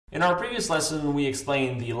In our previous lesson, we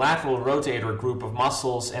explained the lateral rotator group of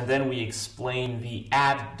muscles, and then we explained the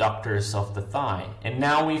adductors of the thigh. And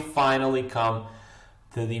now we finally come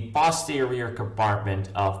to the posterior compartment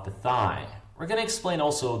of the thigh. We're going to explain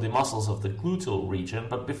also the muscles of the gluteal region,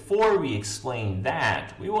 but before we explain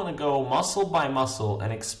that, we want to go muscle by muscle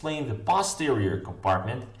and explain the posterior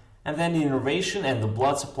compartment, and then the innervation and the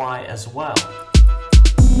blood supply as well.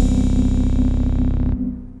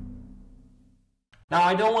 Now,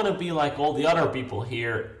 I don't want to be like all the other people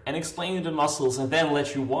here and explain the muscles and then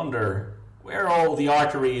let you wonder, where are all the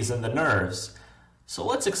arteries and the nerves? So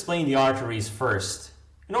let's explain the arteries first.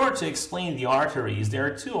 In order to explain the arteries, there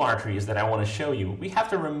are two arteries that I want to show you. We have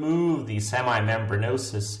to remove the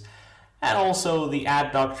semimembranosus and also the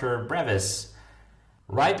adductor brevis.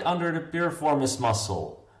 Right under the piriformis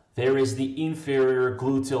muscle, there is the inferior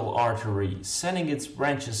gluteal artery, sending its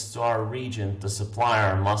branches to our region to supply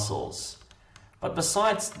our muscles. But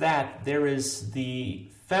besides that, there is the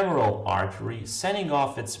femoral artery sending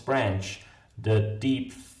off its branch, the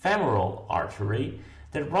deep femoral artery,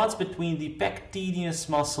 that runs between the pectineus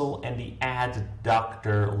muscle and the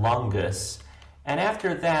adductor longus. And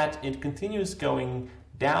after that, it continues going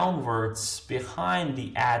downwards behind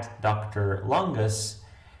the adductor longus,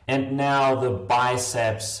 and now the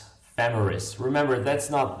biceps femoris. Remember, that's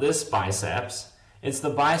not this biceps, it's the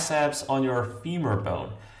biceps on your femur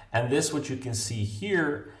bone. And this, what you can see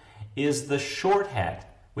here, is the short head,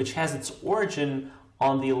 which has its origin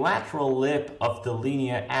on the lateral lip of the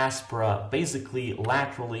linea aspera, basically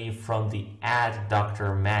laterally from the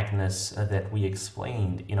adductor magnus that we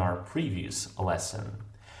explained in our previous lesson.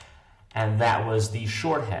 And that was the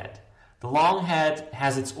short head. The long head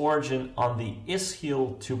has its origin on the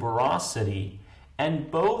ischial tuberosity,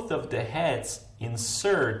 and both of the heads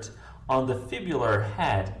insert on the fibular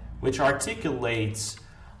head, which articulates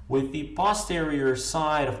with the posterior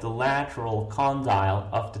side of the lateral condyle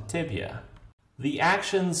of the tibia. The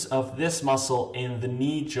actions of this muscle in the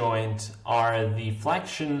knee joint are the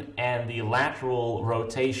flexion and the lateral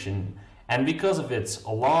rotation, and because of its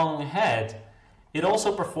long head, it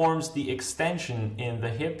also performs the extension in the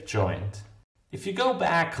hip joint. If you go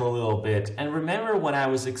back a little bit and remember when I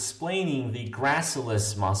was explaining the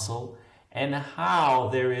gracilis muscle, and how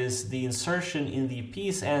there is the insertion in the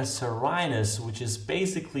pes anserinus, which is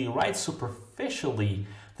basically right superficially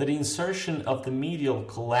the insertion of the medial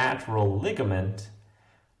collateral ligament.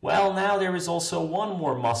 Well, now there is also one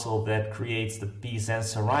more muscle that creates the pes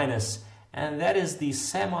anserinus, and that is the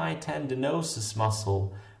semitendinosus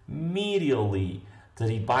muscle medially to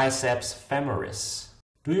the biceps femoris.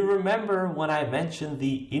 Do you remember when I mentioned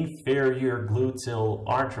the inferior gluteal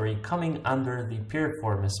artery coming under the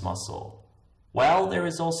piriformis muscle? Well, there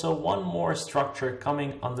is also one more structure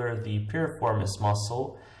coming under the piriformis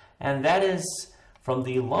muscle, and that is from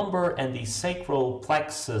the lumbar and the sacral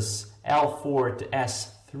plexus L4 to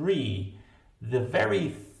S3, the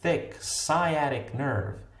very thick sciatic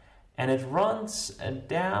nerve. And it runs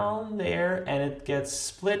down there and it gets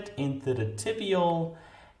split into the tibial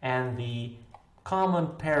and the common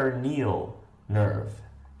peroneal nerve.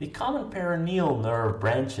 The common peroneal nerve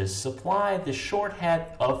branches supply the short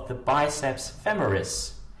head of the biceps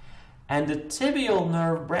femoris, and the tibial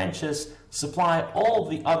nerve branches supply all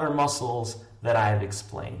the other muscles that I have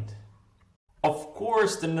explained. Of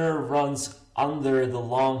course, the nerve runs under the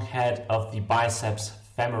long head of the biceps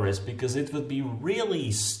femoris because it would be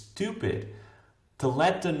really stupid to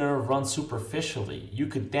let the nerve run superficially. You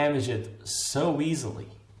could damage it so easily.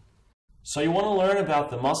 So you want to learn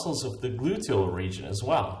about the muscles of the gluteal region as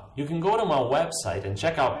well. You can go to my website and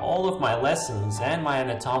check out all of my lessons and my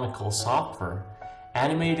anatomical software,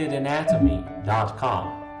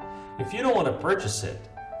 animatedanatomy.com. If you don't want to purchase it,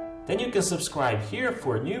 then you can subscribe here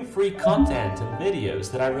for new free content and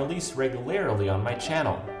videos that I release regularly on my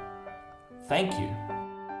channel. Thank you.